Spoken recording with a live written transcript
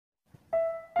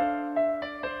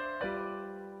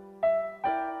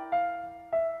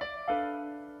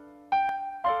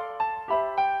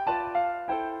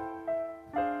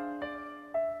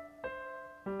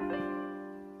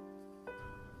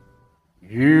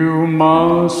You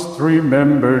must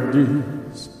remember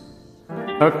this.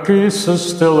 A kiss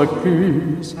is still a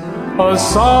kiss. A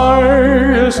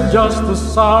sigh is just a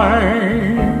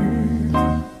sigh.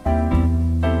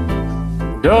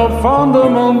 The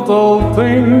fundamental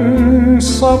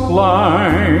things apply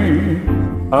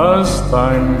as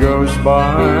time goes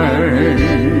by.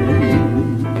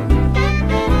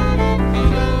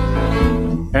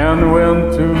 And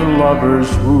when two lovers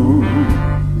woo,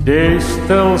 they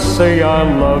still say I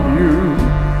love you.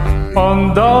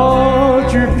 On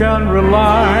that you can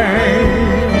rely.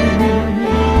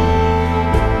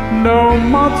 No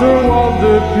matter what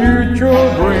the future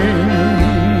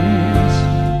brings,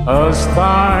 as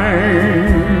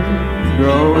time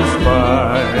goes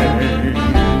by.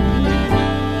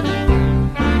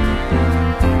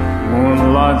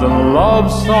 Moonlight and love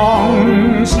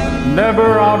songs,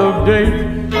 never out of date.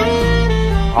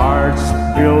 Hearts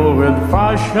filled with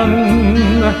passion,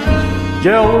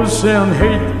 jealousy and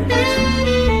hate.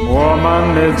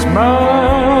 Woman needs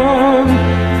man,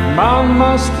 man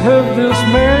must have this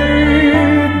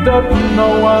made that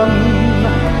no one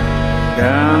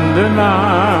can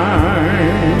deny.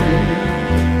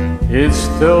 It's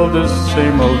still the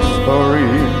same old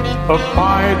story, a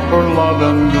fight for love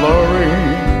and glory,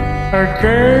 a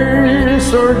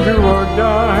case or do or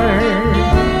die.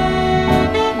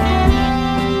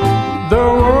 The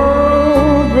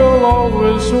world will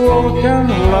always welcome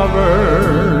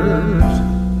lovers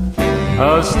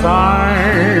as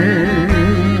time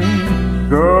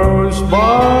goes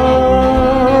by.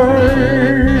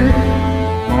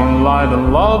 Moonlight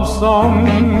and love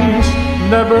songs,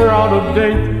 never out of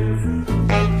date.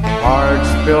 Hearts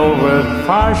filled with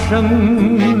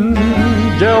passion,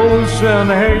 jealousy and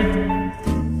hate.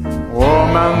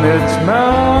 Woman needs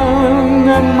man,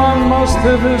 and man must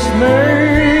have his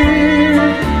mate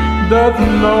that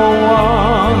no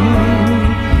one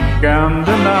can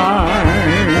deny.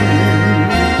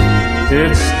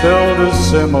 It's still the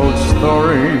same old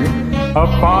story, a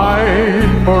fight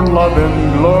for love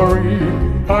and glory,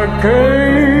 a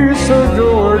case of do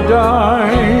or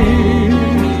die.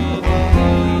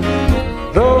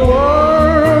 The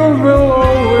world will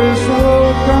always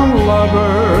welcome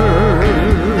lovers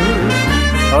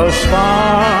as time